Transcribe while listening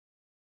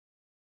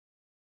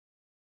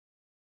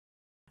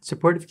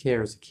Supportive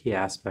care is a key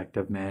aspect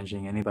of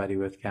managing anybody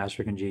with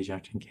gastric and GE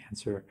junction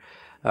cancer.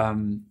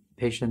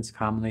 Patients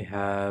commonly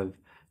have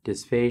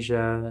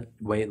dysphagia,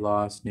 weight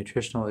loss,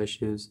 nutritional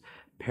issues.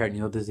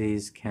 Peritoneal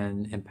disease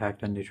can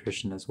impact on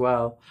nutrition as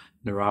well.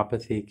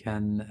 Neuropathy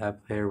can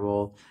play a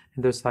role,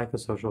 and there's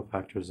psychosocial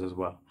factors as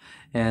well.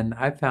 And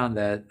I found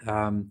that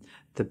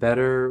the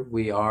better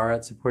we are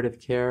at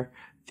supportive care,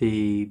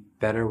 the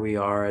better we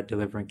are at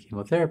delivering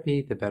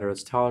chemotherapy, the better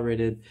it's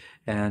tolerated,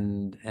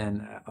 and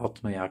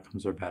ultimately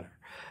outcomes are better.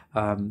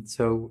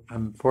 So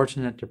I'm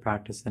fortunate to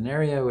practice in an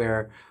area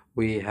where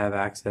we have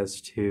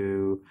access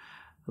to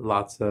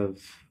lots of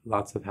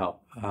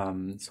help.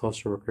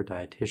 Social worker,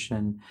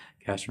 dietitian,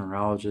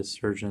 gastroenterologist,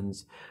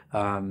 surgeons,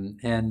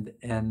 and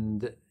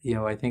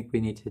I think we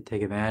need to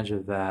take advantage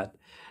of that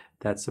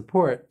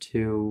support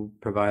to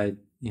provide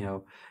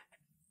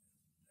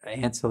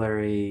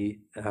ancillary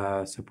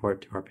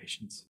support to our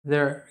patients.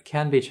 There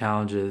can be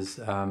challenges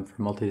for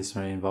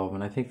multidisciplinary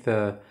involvement. I think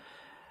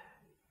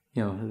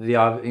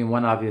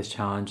one obvious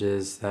challenge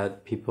is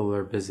that people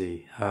are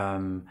busy.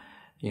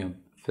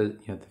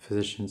 The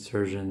physicians,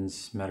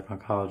 surgeons, medical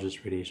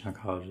oncologists, radiation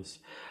oncologists.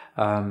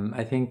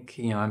 I think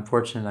I'm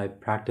fortunate. I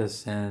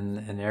practice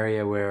in an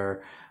area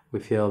where we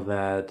feel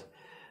that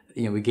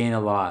we gain a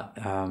lot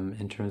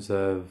in terms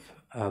of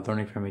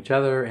learning from each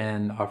other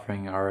and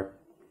offering our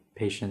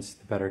patients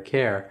the better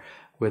care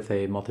with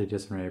a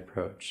multidisciplinary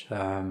approach.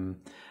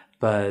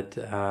 But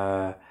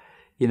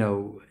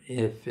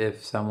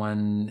if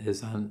someone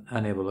is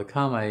unable to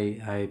come, I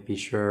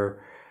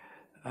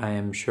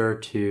am sure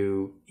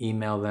to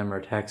email them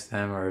or text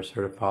them or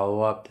sort of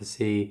follow up to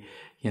see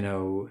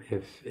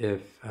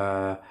if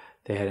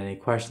they had any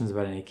questions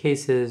about any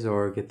cases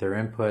or get their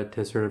input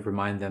to sort of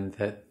remind them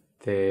that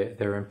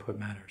their input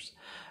matters.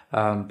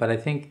 But I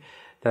think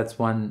that's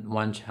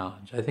one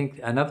challenge. I think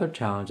another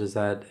challenge is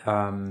that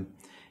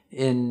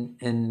in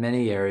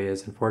many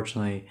areas,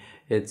 unfortunately,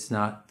 it's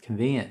not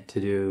convenient to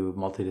do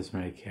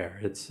multidisciplinary care.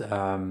 It's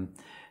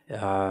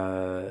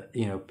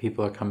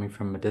people are coming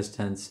from a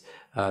distance.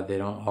 They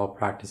don't all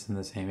practice in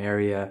the same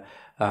area,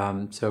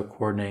 so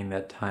coordinating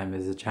that time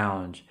is a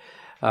challenge.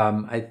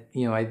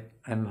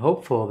 I'm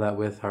hopeful that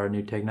with our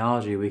new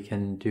technology, we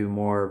can do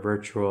more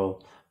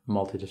virtual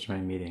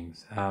multidisciplinary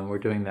meetings. We're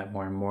doing that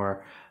more and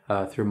more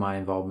through my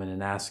involvement in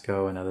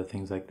ASCO and other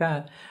things like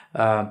that.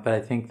 But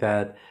I think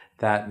that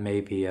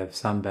may be of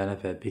some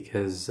benefit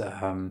because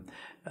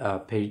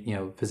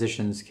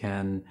physicians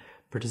can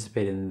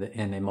participate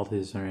in a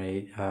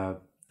multidisciplinary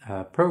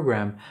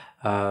program,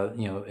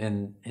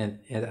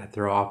 at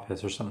their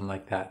office or something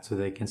like that, so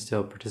they can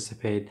still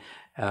participate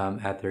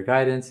at their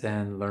guidance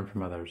and learn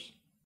from others.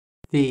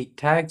 The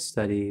TAG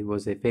study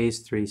was a phase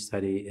 3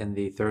 study in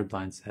the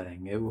third-line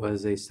setting. It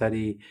was a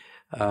study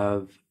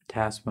of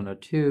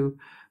TAS-102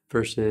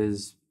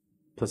 versus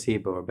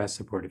placebo or best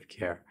supportive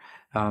care.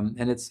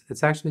 And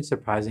it's actually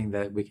surprising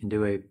that we can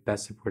do a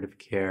best supportive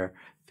care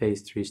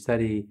phase 3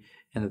 study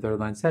in the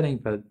third-line setting,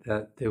 but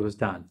it was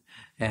done.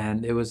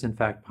 And it was in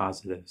fact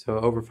positive. So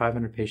over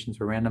 500 patients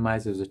were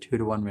randomized. It was a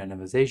 2-to-1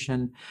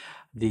 randomization.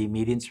 The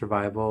median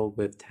survival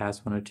with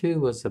TAS-102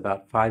 was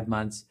about 5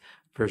 months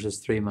versus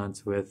 3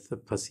 months with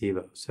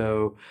placebo.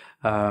 So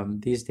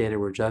these data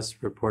were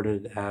just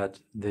reported at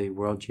the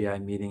World GI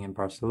meeting in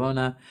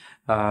Barcelona,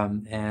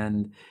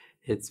 and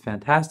it's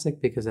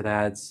fantastic because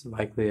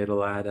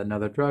it'll add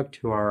another drug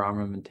to our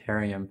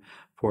armamentarium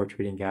for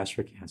treating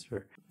gastric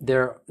cancer.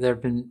 There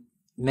have been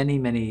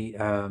many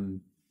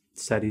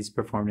studies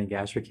performed in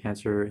gastric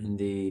cancer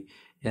in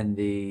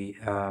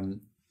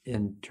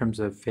terms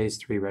of phase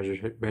 3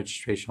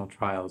 registrational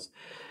trials.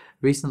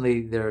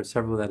 Recently, there are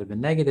several that have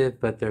been negative,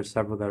 but there are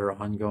several that are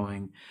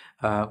ongoing.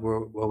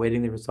 We're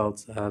awaiting the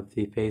results of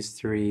the phase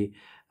 3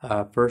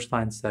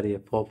 first-line study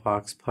of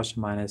FOLFOX plus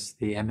or minus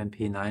the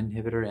MMP9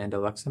 inhibitor and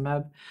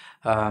endoluximab,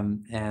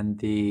 and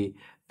the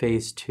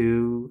phase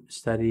 2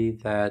 study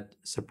that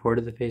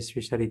supported the phase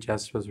 3 study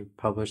just was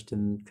published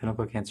in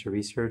Clinical Cancer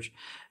Research,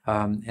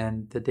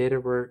 and the data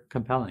were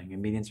compelling,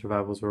 and median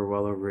survivals were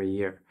well over a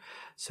year.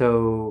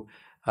 So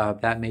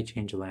that may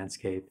change the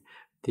landscape.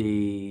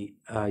 The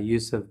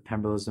use of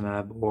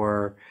pembrolizumab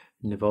or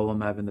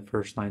nivolumab in the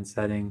first-line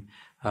setting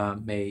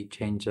may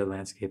change the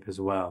landscape as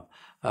well.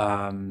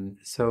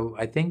 So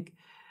I think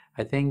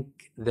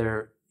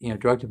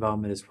drug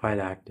development is quite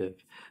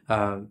active.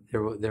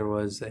 There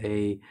was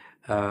a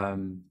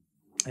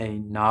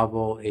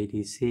novel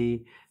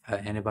ADC,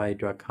 antibody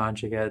drug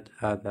conjugate,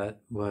 that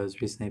was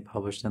recently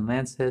published in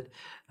Lancet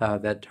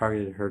that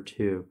targeted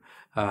HER2.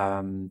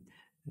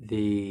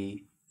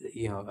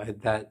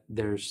 That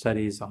there's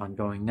studies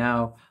ongoing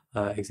now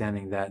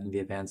examining that in the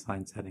advanced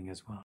line setting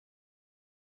as well.